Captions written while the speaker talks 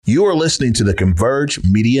You are listening to the Converge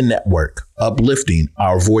Media Network, uplifting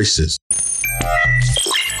our voices.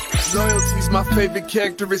 Loyalty's my favorite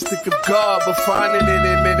characteristic of God, but finding it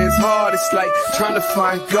in it is hard. It's like trying to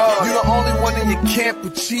find God. You're the only one in your camp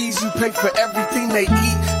with cheese. You pay for everything they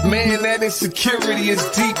eat. Man, that insecurity is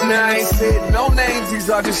deep. Now I ain't said no names. These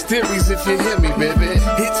are just theories. If you hear me, baby,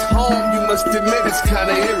 it's home. You must admit it's kind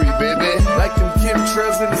of eerie, baby. Like them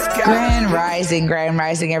chemtrails in the sky. Grand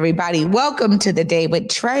rising, everybody. Welcome to The Day with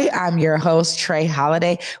Trey. I'm your host, Trey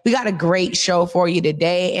Holiday. We got a great show for you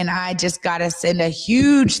today, and I just got to send a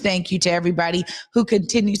huge thank you to everybody who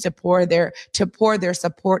continues to pour their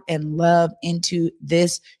support and love into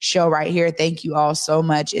this show right here. Thank you all so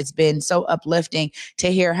much. It's been so uplifting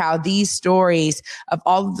to hear how these stories of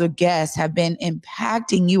all of the guests have been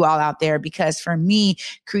impacting you all out there, because for me,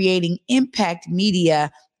 creating impact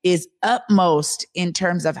media is utmost in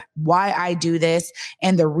terms of why I do this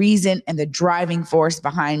and the reason and the driving force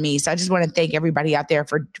behind me. So I just want to thank everybody out there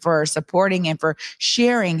for supporting and for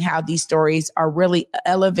sharing how these stories are really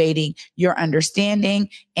elevating your understanding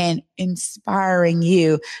and inspiring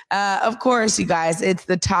you. Of course, you guys, it's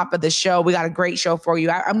the top of the show. We got a great show for you.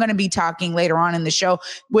 I'm going to be talking later on in the show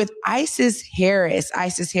with Isis Harris.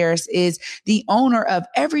 Isis Harris is the owner of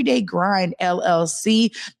Everyday Grind LLC.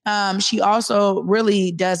 She also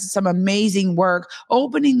really does some amazing work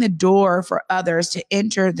opening the door for others to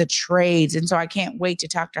enter the trades. And so I can't wait to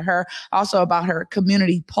talk to her also about her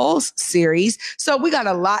Community Pulse series. So we got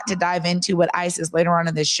a lot to dive into with Isis later on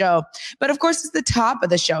in the show. But of course, it's the top of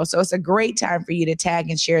the show. So it's a great time for you to tag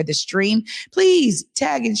and share the stream. Please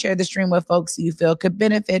tag and share the stream with folks you feel could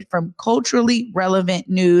benefit from culturally relevant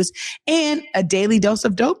news and a daily dose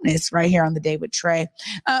of dopeness right here on The Day with Trey.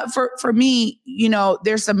 For me,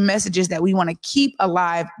 there's some messages that we want to keep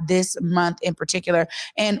alive this month in particular.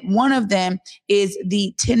 And one of them is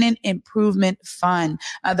the Tenant Improvement Fund,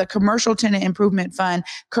 the Commercial Tenant Improvement Fund.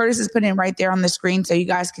 Curtis is putting it right there on the screen so you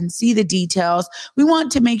guys can see the details. We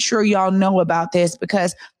want to make sure y'all know about this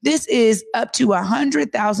because this is up to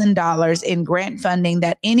 $100,000 in grant funding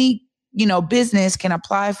that any business can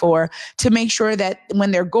apply for to make sure that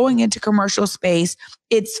when they're going into commercial space,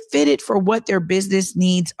 it's fitted for what their business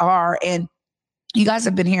needs are. And you guys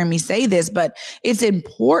have been hearing me say this, but it's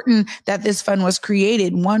important that this fund was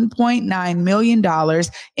created. $1.9 million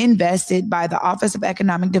invested by the Office of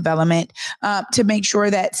Economic Development to make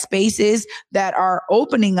sure that spaces that are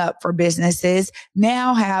opening up for businesses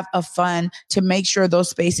now have a fund to make sure those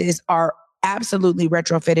spaces are absolutely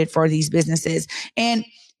retrofitted for these businesses. And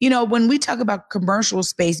when we talk about commercial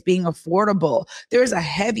space being affordable, there's a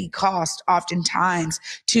heavy cost oftentimes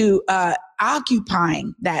to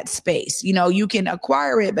occupying that space. You can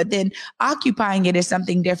acquire it, but then occupying it is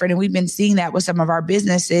something different. And we've been seeing that with some of our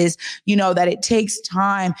businesses, that it takes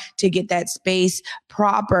time to get that space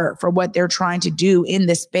proper for what they're trying to do in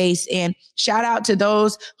the space. And shout out to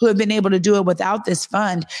those who have been able to do it without this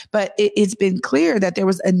fund. But it's been clear that there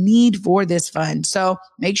was a need for this fund. So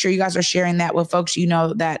make sure you guys are sharing that with folks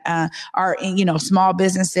that are in, small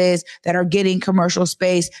businesses that are getting commercial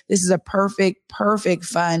space. This is a perfect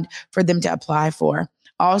fund for them to apply for.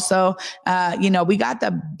 Also, we got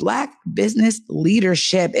the Black Business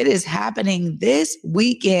Leadership. It is happening this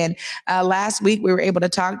weekend. Last week, we were able to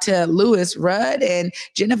talk to Lewis Rudd and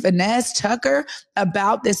Jennifer Ness Tucker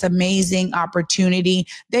about this amazing opportunity.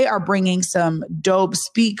 They are bringing some dope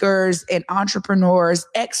speakers and entrepreneurs,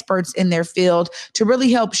 experts in their field to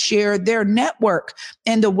really help share their network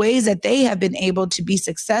and the ways that they have been able to be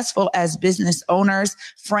successful as business owners,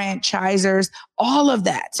 franchisors, all of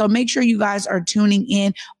that. So make sure you guys are tuning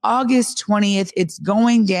in. August 20th, it's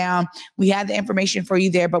going down. We have the information for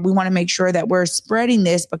you there, but we want to make sure that we're spreading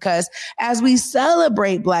this because as we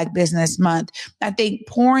celebrate Black Business Month, I think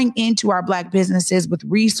pouring into our Black businesses with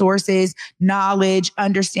resources, knowledge,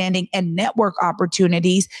 understanding, and network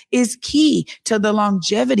opportunities is key to the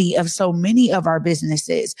longevity of so many of our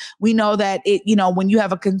businesses. We know that when you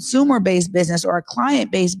have a consumer-based business or a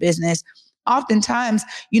client-based business, oftentimes,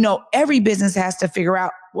 every business has to figure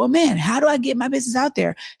out, well, man, how do I get my business out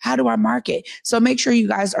there? How do I market? So make sure you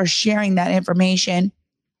guys are sharing that information.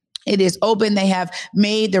 It is open. They have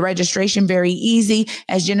made the registration very easy.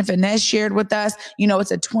 As Jennifer Ness shared with us,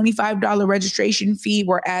 it's a $25 registration fee.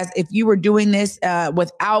 Whereas if you were doing this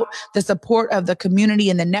without the support of the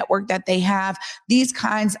community and the network that they have, these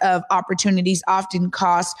kinds of opportunities often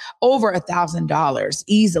cost over $1,000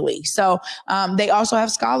 easily. So they also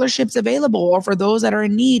have scholarships available, or for those that are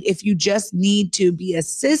in need, if you just need to be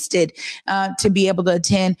assisted to be able to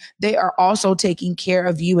attend, they are also taking care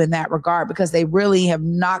of you in that regard because they really have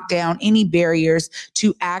knocked down any barriers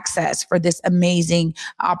to access for this amazing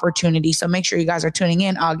opportunity. So make sure you guys are tuning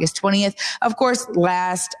in August 20th. Of course,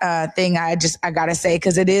 last thing I got to say,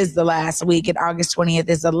 because it is the last week, and August 20th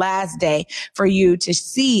is the last day for you to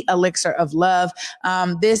see Elixir of Love.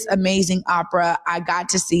 This amazing opera, I got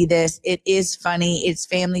to see this. It is funny. It's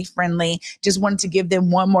family friendly. Just wanted to give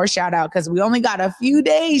them one more shout out because we only got a few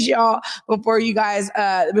days, y'all, before you guys,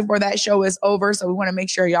 before that show is over. So we want to make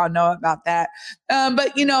sure y'all know about that.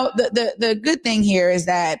 But you know, the good thing here is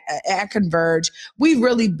that at Converge, we've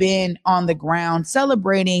really been on the ground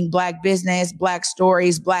celebrating Black business, Black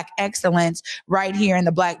stories, Black excellence right here in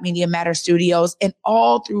the Black Media Matter studios and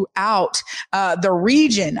all throughout the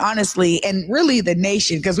region, honestly, and really the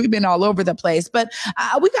nation, because we've been all over the place. But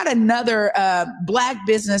we got another Black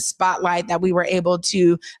business spotlight that we were able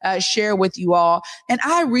to share with you all. And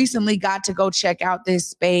I recently got to go check out this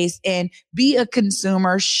space and be a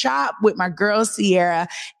consumer, shop with my girl Sierra.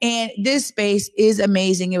 And this space is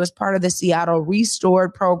amazing. It was part of the Seattle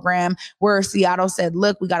Restored program, where Seattle said,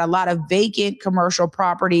 look, we got a lot of vacant commercial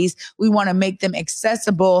properties. We want to make them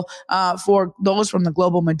accessible for those from the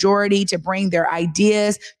global majority to bring their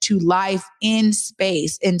ideas to life in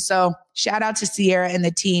space. And so shout out to Sierra and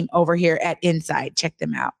the team over here at Inside. Check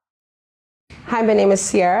them out. Hi, my name is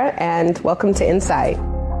Sierra, and welcome to Inside.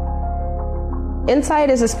 Inside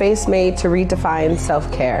is a space made to redefine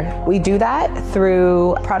self-care. We do that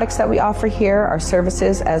through products that we offer here, our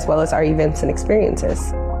services, as well as our events and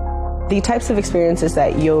experiences. The types of experiences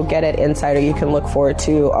that you'll get at Inside or you can look forward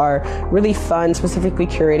to are really fun, specifically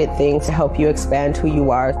curated things to help you expand who you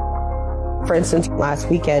are. For instance, last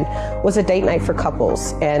weekend was a date night for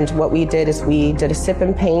couples. And what we did is we did a sip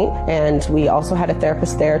and paint, and we also had a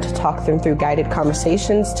therapist there to talk them through guided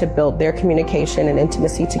conversations to build their communication and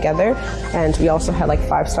intimacy together. And we also had like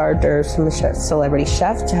 5-star hors d'oeuvres from a celebrity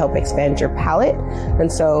chef to help expand your palate.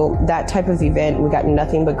 And so that type of event, we got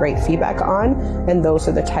nothing but great feedback on. And those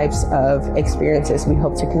are the types of experiences we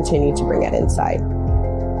hope to continue to bring at Inside.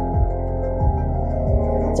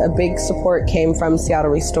 A big support came from Seattle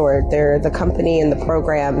Restored. They're the company and the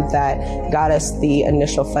program that got us the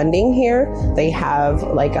initial funding here. They have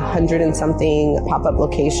like 100 and something pop-up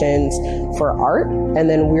locations for art. And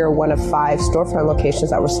then we're one of 5 storefront locations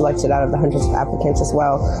that were selected out of the hundreds of applicants as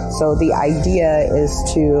well. So the idea is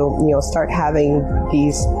to, start having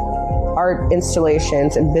these art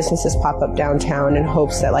installations and businesses pop up downtown in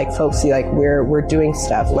hopes that folks see we're doing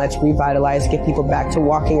stuff. Let's revitalize, get people back to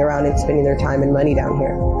walking around and spending their time and money down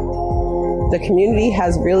here. The community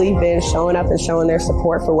has really been showing up and showing their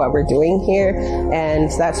support for what we're doing here,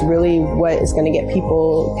 and that's really what is going to get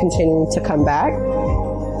people continuing to come back.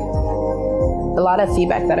 A lot of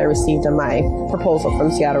feedback that I received on my proposal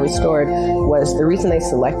from Seattle Restored was the reason they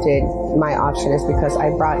selected my option is because I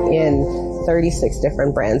brought in 36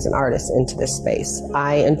 different brands and artists into this space.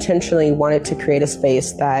 I intentionally wanted to create a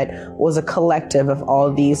space that was a collective of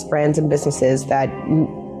all these brands and businesses that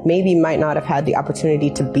maybe might not have had the opportunity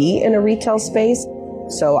to be in a retail space.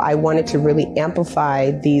 So I wanted to really amplify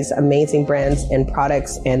these amazing brands and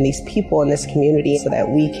products and these people in this community so that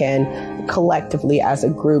we can collectively as a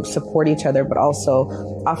group support each other, but also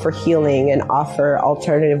offer healing and offer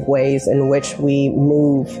alternative ways in which we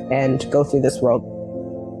move and go through this world.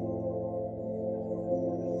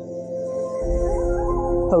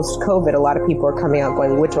 Post-COVID, a lot of people are coming out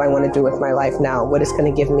going, what do I want to do with my life now? What is going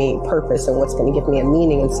to give me purpose and what's going to give me a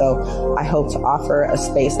meaning? And so I hope to offer a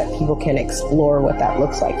space that people can explore what that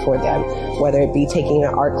looks like for them, whether it be taking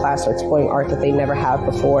an art class or exploring art that they never have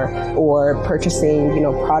before, or purchasing,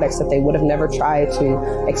 products that they would have never tried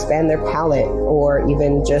to expand their palette, or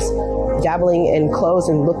even just dabbling in clothes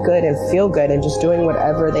and look good and feel good and just doing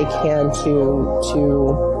whatever they can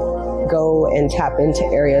to go and tap into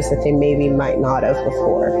areas that they maybe might not have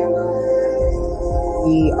before.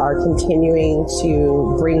 We are continuing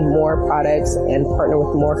to bring more products and partner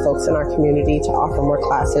with more folks in our community to offer more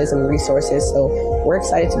classes and resources. So we're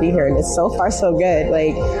excited to be here, and it's so far so good.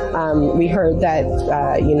 We heard that,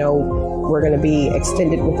 we're going to be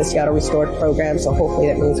extended with the Seattle Restored program. So hopefully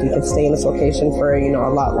that means we can stay in this location for,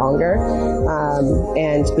 a lot longer,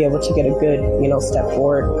 and be able to get a good, step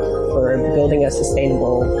forward for building a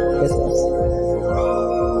sustainable business.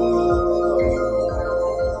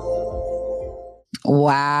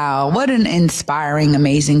 Wow. What an inspiring,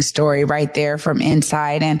 amazing story right there from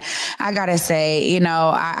Inside. And I got to say,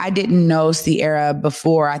 I didn't know Sierra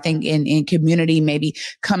before, I think in community, maybe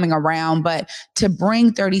coming around, but to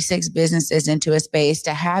bring 36 businesses into a space,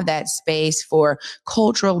 to have that space for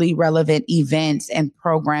culturally relevant events and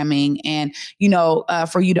programming and,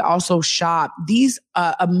 for you to also shop, these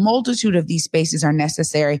a multitude of these spaces are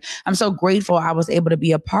necessary. I'm so grateful I was able to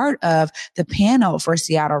be a part of the panel for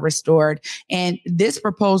Seattle Restored. And this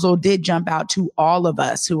proposal did jump out to all of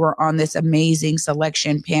us who were on this amazing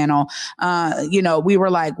selection panel. We were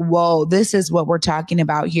like, whoa, this is what we're talking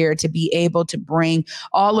about here, to be able to bring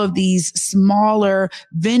all of these smaller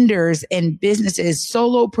vendors and businesses,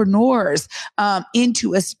 solopreneurs,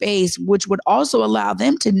 into a space which would also allow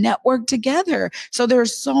them to network together. So there are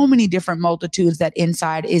so many different multitudes that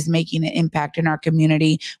Inside is making an impact in our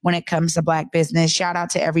community when it comes to Black business. Shout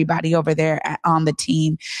out to everybody over there on the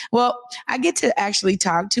team. Well, I get to actually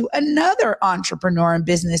talk to another entrepreneur and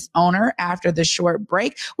business owner after the short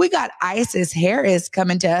break. We got Isis Harris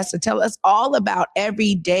coming to us to tell us all about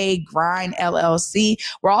Everyday Grind LLC.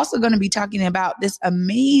 We're also going to be talking about this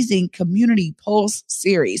amazing Community Pulse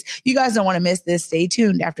series. You guys don't want to miss this. Stay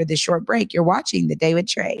tuned after this short break. You're watching The Day with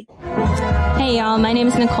Trey. Hey y'all, my name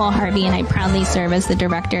is Nicole Harvey and I proudly serve as the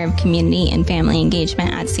Director of Community and Family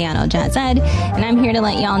Engagement at Seattle Jazz Ed. And I'm here to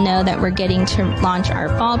let y'all know that we're getting to launch our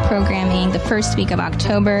fall programming the first week of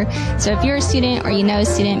October. So if you're a student or you know a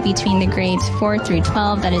student between the grades 4 through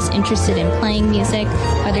 12 that is interested in playing music,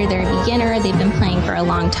 whether they're a beginner or they've been playing for a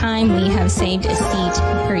long time, we have saved a seat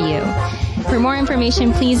for you. For more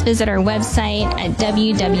information, please visit our website at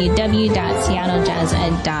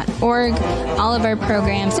www.seattlejazzed.org. All of our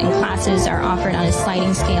programs and classes are offered on a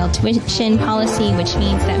sliding scale tuition policy, which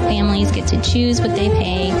means that families get to choose what they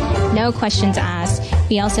pay, no questions asked.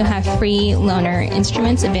 We also have free loaner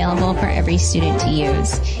instruments available for every student to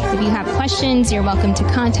use. If you have questions, you're welcome to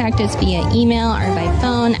contact us via email or by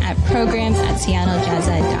phone at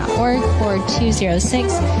programs@seattlejazzed.org or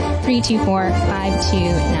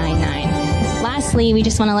 206-324-5299. Lastly, we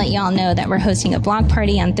just want to let y'all know that we're hosting a block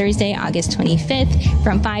party on Thursday, August 25th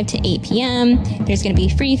from 5 to 8 p.m. There's going to be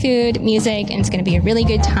free food, music, and it's going to be a really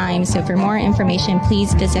good time. So for more information,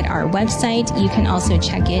 please visit our website. You can also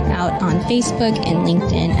check it out on Facebook and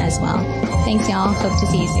LinkedIn as well. Thanks, y'all. Hope to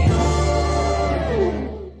see you soon.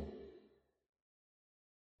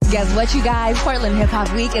 Guess what, you guys? Portland Hip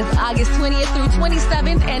Hop Week is August 20th through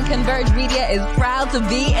 27th, and Converge Media is proud to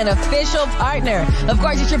be an official partner. Of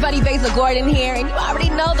course, it's your buddy Besa Gordon here, and you already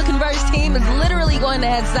know the Converge team is literally going to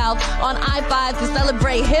head south on I-5 to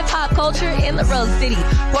celebrate hip-hop culture in the Rose City.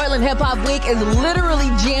 Portland Hip Hop Week is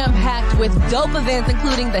literally jam-packed with dope events,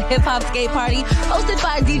 including the Hip Hop Skate Party, hosted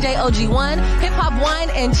by DJ OG1, Hip Hop Wine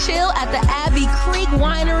and Chill at the Abbey Creek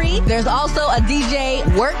Winery. There's also a DJ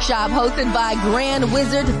workshop hosted by Grand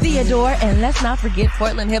Wizard Theodore, and let's not forget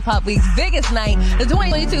Portland Hip Hop Week's biggest night, the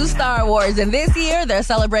 2022 Star Wars, and this year they're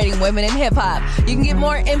celebrating women in hip hop. You can get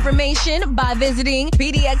more information by visiting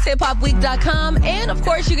pdxhiphopweek.com, and of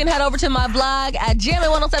course you can head over to my blog at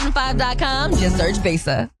jammin1075.com. Just search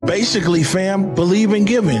Besa. Basically, fam, believe in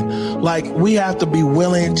giving. Like, we have to be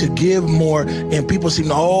willing to give more, and people seem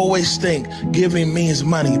to always think giving means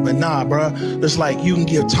money, but nah, bruh. It's like you can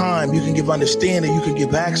give time, you can give understanding, you can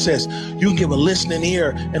give access, you can give a listening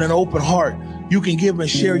ear and an open heart. You can give and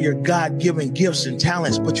share your God-given gifts and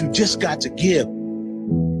talents, but you just got to give.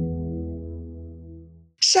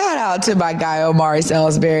 Shout out to my guy, Omari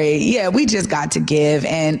Salisbury. Yeah, we just got to give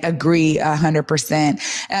and agree 100%.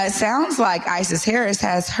 It sounds like Isis Harris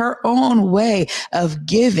has her own way of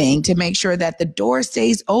giving to make sure that the door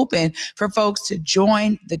stays open for folks to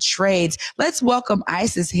join the trades. Let's welcome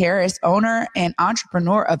Isis Harris, owner and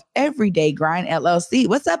entrepreneur of Everyday Grind LLC.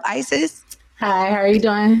 What's up, Isis? Hi, how are you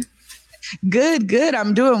doing? Good.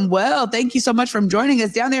 I'm doing well. Thank you so much for joining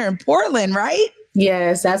us down there in Portland, right?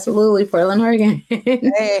 Yes, absolutely. Portland, Oregon.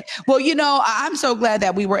 Hey, well, I'm so glad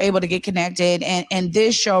that we were able to get connected. And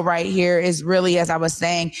this show right here is really, as I was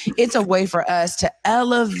saying, it's a way for us to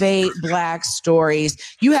elevate Black stories.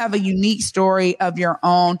 You have a unique story of your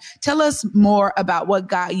own. Tell us more about what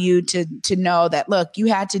got you to know that, look, you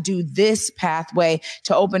had to do this pathway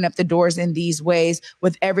to open up the doors in these ways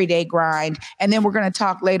with Everyday Grind. And then we're going to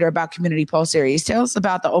talk later about Community Pulse series. Tell us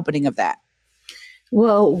about the opening of that.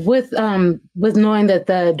 Well, with knowing that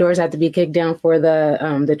the doors have to be kicked down for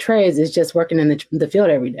the trades, is just working in the field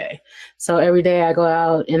every day. So every day I go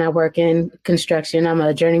out and I work in construction. I'm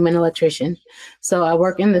a journeyman electrician. So I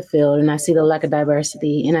work in the field and I see the lack of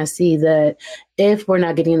diversity, and I see that if we're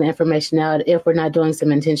not getting the information out, if we're not doing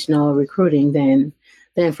some intentional recruiting, then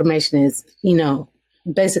the information is,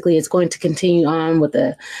 basically it's going to continue on with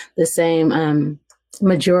the same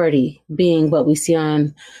majority being what we see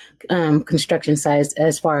on construction sites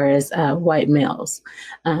as far as white males.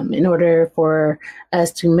 In order for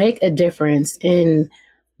us to make a difference in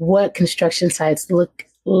what construction sites look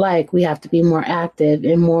like, we have to be more active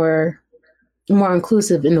and more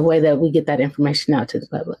inclusive in the way that we get that information out to the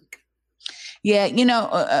public.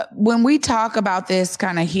 Yeah, when we talk about this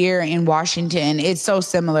kind of here in Washington, it's so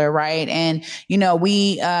similar, right? And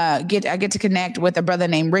I get to connect with a brother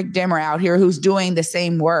named Rick Demmer out here who's doing the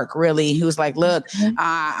same work. Really, who's like, look,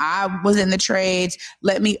 I was in the trades.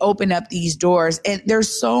 Let me open up these doors. And there's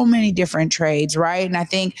so many different trades, right? And I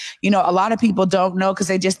think a lot of people don't know because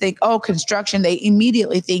they just think, oh, construction. They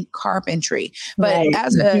immediately think carpentry. But Right.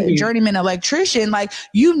 as a journeyman electrician, like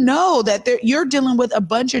that you're dealing with a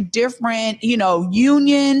bunch of different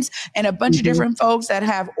unions and a bunch of different folks that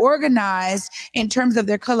have organized in terms of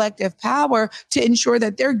their collective power to ensure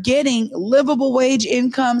that they're getting livable wage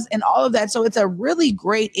incomes and all of that. So it's a really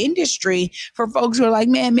great industry for folks who are like,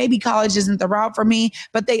 man, maybe college isn't the route for me,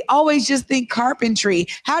 but they always just think carpentry.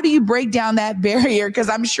 How do you break down that barrier? Because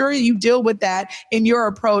I'm sure you deal with that in your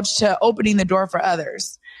approach to opening the door for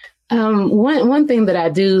others. One thing that I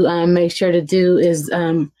do make sure to do is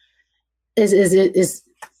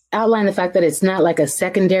outline the fact that it's not like a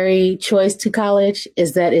secondary choice to college,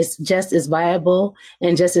 is that it's just as viable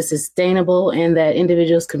and just as sustainable, and that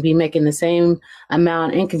individuals can be making the same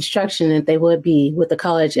amount in construction that they would be with a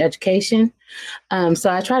college education.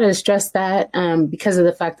 So I try to stress that because of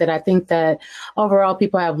the fact that I think that overall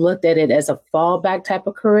people have looked at it as a fallback type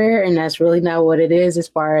of career, and that's really not what it is as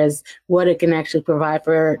far as what it can actually provide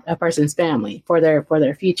for a person's family, for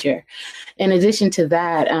their future. In addition to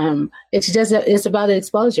that, it's about the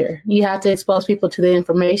exposure. You have to expose people to the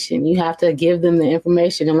information. You have to give them the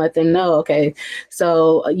information and let them know, okay,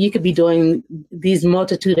 so you could be doing these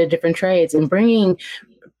multitude of different trades, and bringing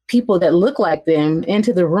people that look like them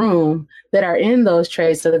into the room that are in those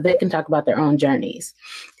trades so that they can talk about their own journeys.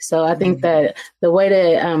 So I think that the way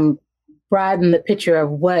to broaden the picture of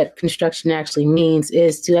what construction actually means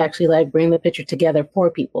is to actually bring the picture together for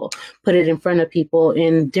people, put it in front of people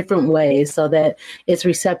in different ways so that it's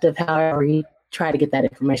receptive however you try to get that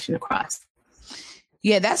information across.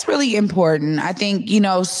 Yeah, that's really important. I think,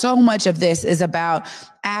 so much of this is about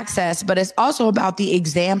access, but it's also about the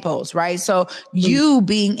examples, right? So you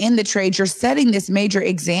being in the trade, you're setting this major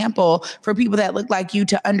example for people that look like you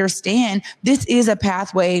to understand this is a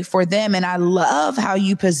pathway for them. And I love how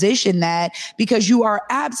you position that, because you are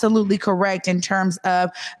absolutely correct in terms of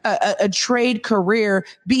a trade career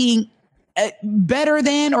being better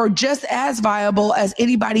than or just as viable as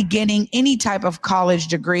anybody getting any type of college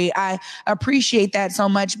degree. I appreciate that so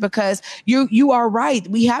much, because you are right.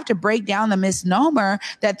 We have to break down the misnomer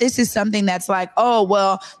that this is something that's like, oh,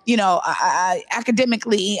 well,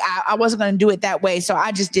 academically, I wasn't going to do it that way, so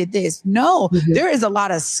I just did this. No, there is a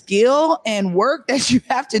lot of skill and work that you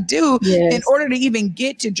have to do in order to even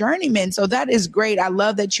get to journeyman. So that is great. I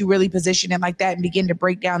love that you really position it like that and begin to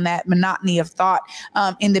break down that monotony of thought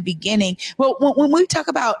in the beginning. Well, when we talk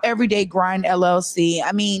about Everyday Grind LLC,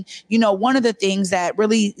 I mean, one of the things that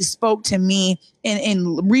really spoke to me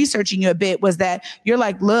in researching you a bit was that you're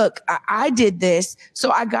like, look, I did this,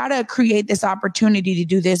 so I got to create this opportunity to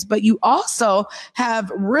do this. But you also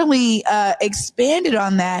have really expanded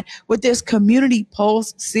on that with this Community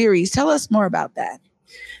Pulse series. Tell us more about that.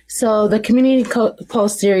 So the Community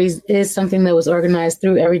Pulse series is something that was organized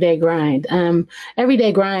through Everyday Grind.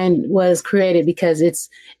 Everyday Grind was created because it's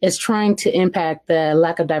trying to impact the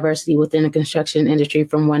lack of diversity within the construction industry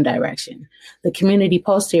from one direction. The Community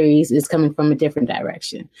Pulse series is coming from a different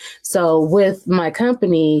direction. So with my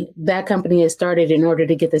company, that company is started in order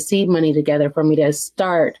to get the seed money together for me to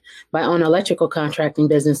start my own electrical contracting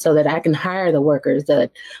business so that I can hire the workers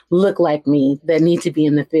that look like me that need to be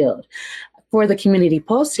in the field. For the Community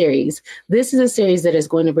Pulse series, this is a series that is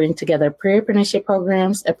going to bring together pre-apprenticeship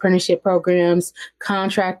programs, apprenticeship programs,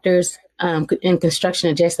 contractors, and construction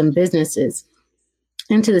adjacent businesses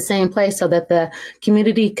into the same place so that the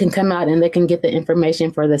community can come out and they can get the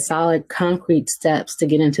information for the solid concrete steps to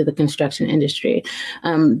get into the construction industry.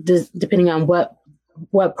 Depending on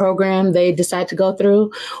what program they decide to go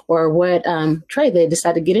through or what trade they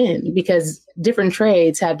decide to get in, because different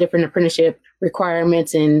trades have different apprenticeship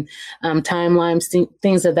requirements and timelines,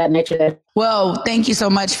 things of that nature. Well, thank you so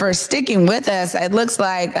much for sticking with us. It looks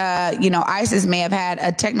like, Isis may have had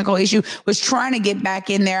a technical issue, was trying to get back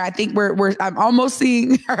in there. I think I'm almost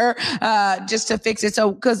seeing her just to fix it.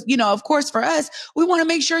 So, because, of course, for us, we want to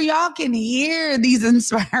make sure y'all can hear these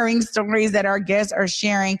inspiring stories that our guests are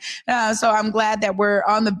sharing. So I'm glad that we're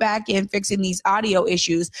on the back end fixing these audio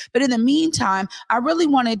issues. But in the meantime, I really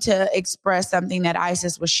wanted to express express something that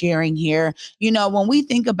Isis was sharing here. You know, when we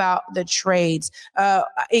think about the trades,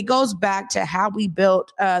 it goes back to how we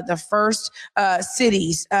built the first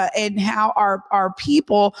cities and how our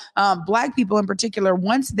people, Black people in particular,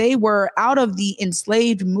 once they were out of the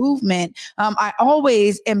enslaved movement, I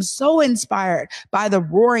always am so inspired by the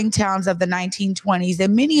roaring towns of the 1920s.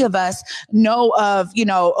 And many of us know of, you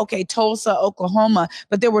know, okay, Tulsa, Oklahoma,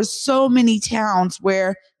 but there were so many towns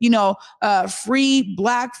where, you know, free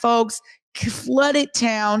Black folks flooded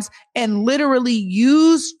towns and literally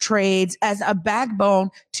used trades as a backbone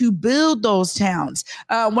to build those towns.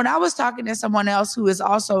 When I was talking to someone else who is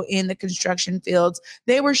also in the construction fields,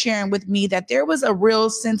 they were sharing with me that there was a real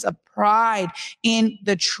sense of pride in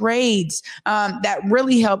the trades that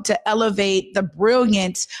really helped to elevate the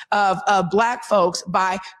brilliance of Black folks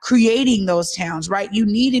by creating those towns, right? You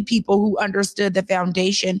needed people who understood the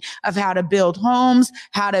foundation of how to build homes,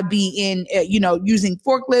 how to be in, using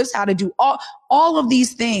forklifts, how to do all of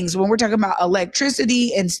these things. When we're talking about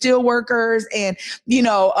electricity and steel workers and,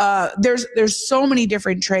 there's so many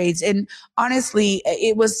different trades. And honestly,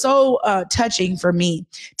 it was so touching for me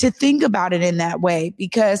to think about it in that way,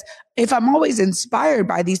 because if I'm always inspired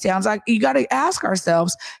by these towns, you got to ask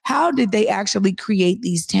ourselves, how did they actually create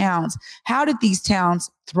these towns? How did these towns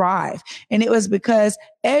thrive? And it was because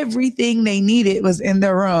everything they needed was in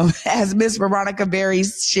the room. As Miss Veronica Berry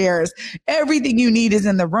shares, everything you need is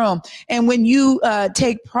in the room. And when you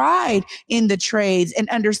take pride in the trades and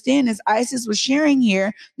understand, as Isis was sharing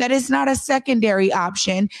here, that it's not a secondary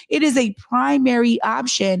option, it is a primary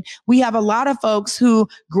option. We have a lot of folks who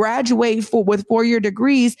graduate with 4-year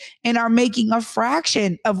degrees and are making a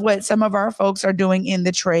fraction of what some of our folks are doing in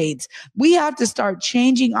the trades. We have to start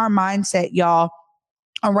changing our mindset, y'all,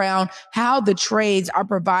 around how the trades are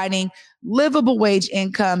providing livable wage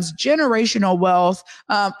incomes, generational wealth,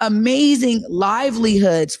 amazing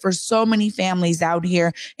livelihoods for so many families out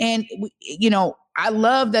here. And, I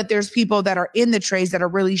love that there's people that are in the trades that are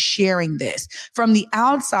really sharing this. From the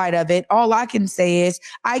outside of it, all I can say is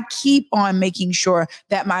I keep on making sure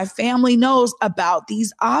that my family knows about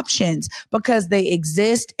these options because they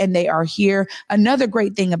exist and they are here. Another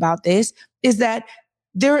great thing about this is that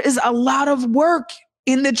there is a lot of work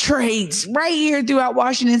in the trades right here throughout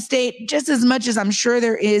Washington State, just as much as I'm sure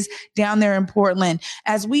there is down there in Portland.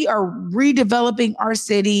 As we are redeveloping our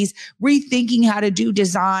cities, rethinking how to do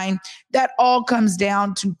design, that all comes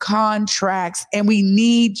down to contracts. And we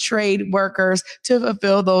need trade workers to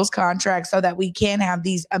fulfill those contracts so that we can have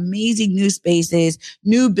these amazing new spaces,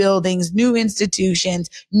 new buildings, new institutions,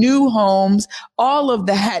 new homes, all of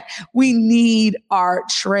that. We need our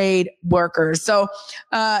trade workers. So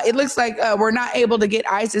it looks like we're not able to get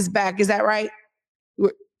Isis back. Is that right?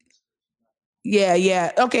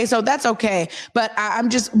 Yeah. Okay, so that's okay. But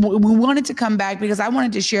we wanted to come back because I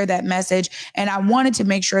wanted to share that message and I wanted to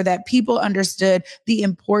make sure that people understood the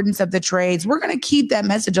importance of the trades. We're going to keep that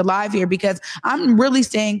message alive here because I'm really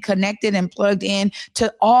staying connected and plugged in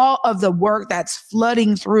to all of the work that's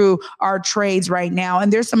flooding through our trades right now.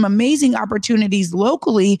 And there's some amazing opportunities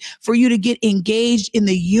locally for you to get engaged in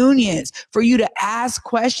the unions, for you to ask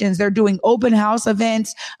questions. They're doing open house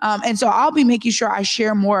events. And so I'll be making sure I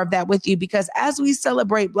share more of that with you because as we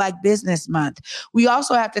celebrate Black Business Month, we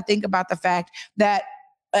also have to think about the fact that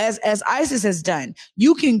as Isis has done,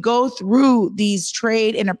 you can go through these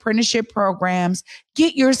trade and apprenticeship programs,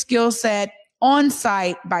 get your skill set on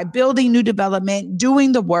site by building new development,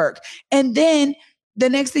 doing the work, and then the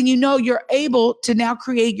next thing you know, you're able to now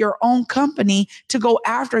create your own company to go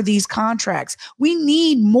after these contracts. We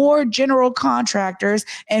need more general contractors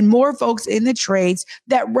and more folks in the trades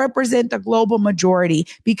that represent the global majority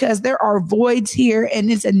because there are voids here and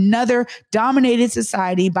it's another dominated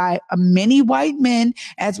society by many white men,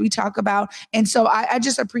 as we talk about. And so I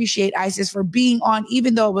just appreciate Isis for being on,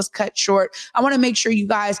 even though it was cut short. I want to make sure you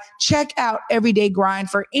guys check out Everyday Grind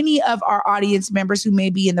for any of our audience members who may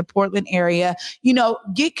be in the Portland area.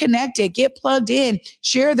 Get connected, get plugged in,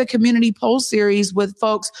 share the community poll series with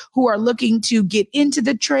folks who are looking to get into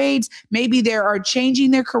the trades. Maybe they are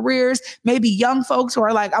changing their careers. Maybe young folks who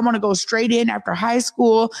are like, I want to go straight in after high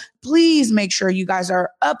school. Please make sure you guys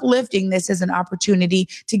are uplifting this as an opportunity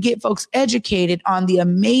to get folks educated on the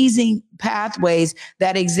amazing pathways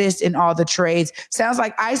that exist in all the trades. Sounds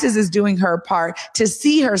like Isis is doing her part to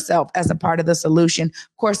see herself as a part of the solution.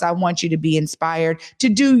 Of course, I want you to be inspired to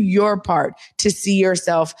do your part to see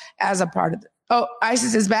yourself as a part of it. Oh,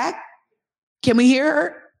 Isis is back. Can we hear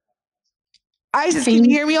her? Isis, can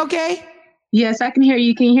you hear me okay? Yes, I can hear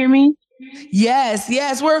you. Can you hear me?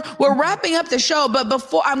 Yes. We're wrapping up the show, but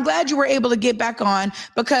before, I'm glad you were able to get back on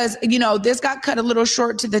because, this got cut a little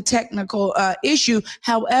short to the technical issue.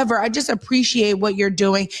 However, I just appreciate what you're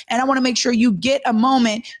doing. And I want to make sure you get a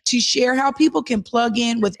moment to share how people can plug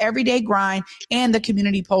in with Everyday Grind and the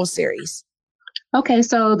Community Pulse series. Okay,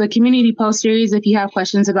 so the Community Pulse series, if you have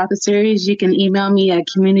questions about the series, you can email me at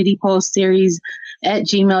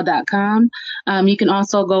communitypulseseries@gmail.com. You can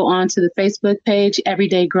also go on to the Facebook page,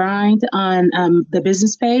 Everyday Grind, on the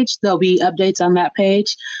business page. There'll be updates on that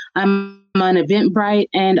page. I'm on Eventbrite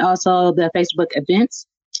and also the Facebook events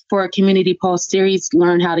for Community Pulse series,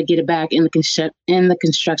 learn how to get it back in the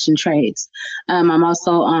construction trades. I'm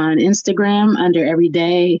also on Instagram under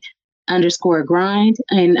everyday_grind.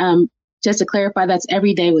 And just to clarify, that's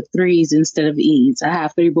every day with 3s instead of E's. I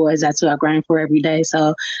have 3 boys. That's who I grind for every day.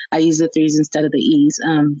 So I use the 3s instead of the E's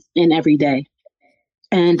in every day.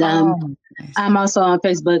 And I'm also on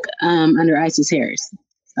Facebook under Isis Harris.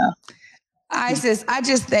 So. Isis, I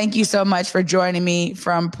just thank you so much for joining me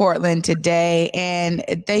from Portland today. And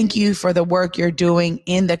thank you for the work you're doing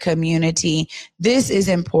in the community. This is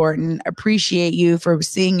important. Appreciate you for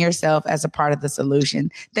seeing yourself as a part of the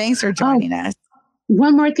solution. Thanks for joining us.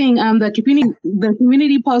 One more thing, the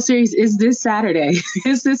Community Pulse series is this Saturday.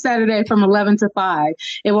 It's this Saturday from 11 to 5.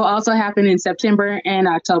 It will also happen in September and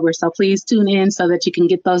October. So please tune in so that you can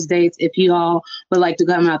get those dates if you all would like to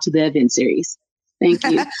come out to the event series. Thank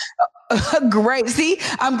you. Great. See,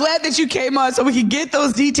 I'm glad that you came on so we can get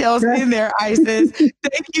those details in there, Isis.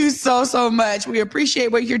 Thank you so much. We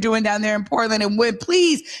appreciate what you're doing down there in Portland. And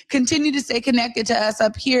please continue to stay connected to us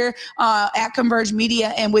up here at Converge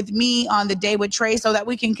Media and with me on The Day with Trey so that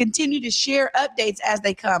we can continue to share updates as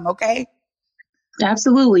they come. Okay?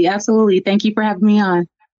 Absolutely. Thank you for having me on.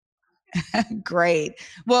 Great.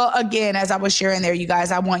 Well, again, as I was sharing there, you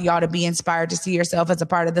guys, I want y'all to be inspired to see yourself as a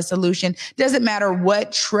part of the solution. Doesn't matter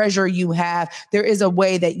what treasure you have. There is a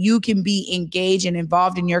way that you can be engaged and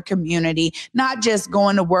involved in your community, not just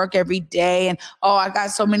going to work every day and, I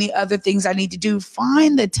got so many other things I need to do.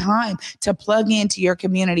 Find the time to plug into your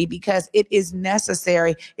community because it is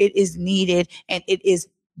necessary. It is needed and it is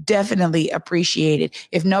definitely appreciated.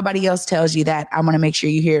 If nobody else tells you that, I want to make sure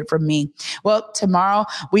you hear it from me. Well, tomorrow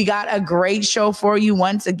we got a great show for you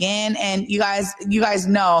once again. And you guys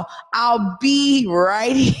know I'll be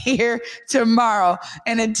right here tomorrow.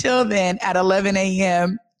 And until then at 11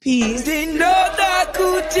 a.m., peace.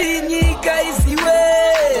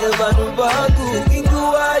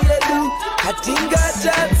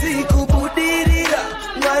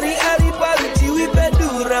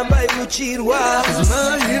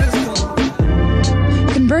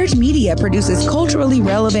 Converge Media produces culturally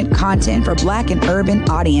relevant content for Black and urban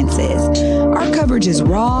audiences. Our coverage is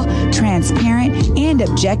raw, transparent, and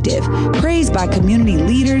objective, praised by community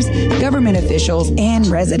leaders, government officials, and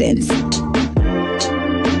residents.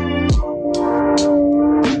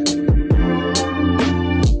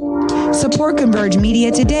 Support Converge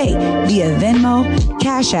Media today via Venmo,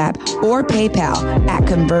 Cash App, or PayPal at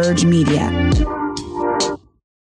Converge Media.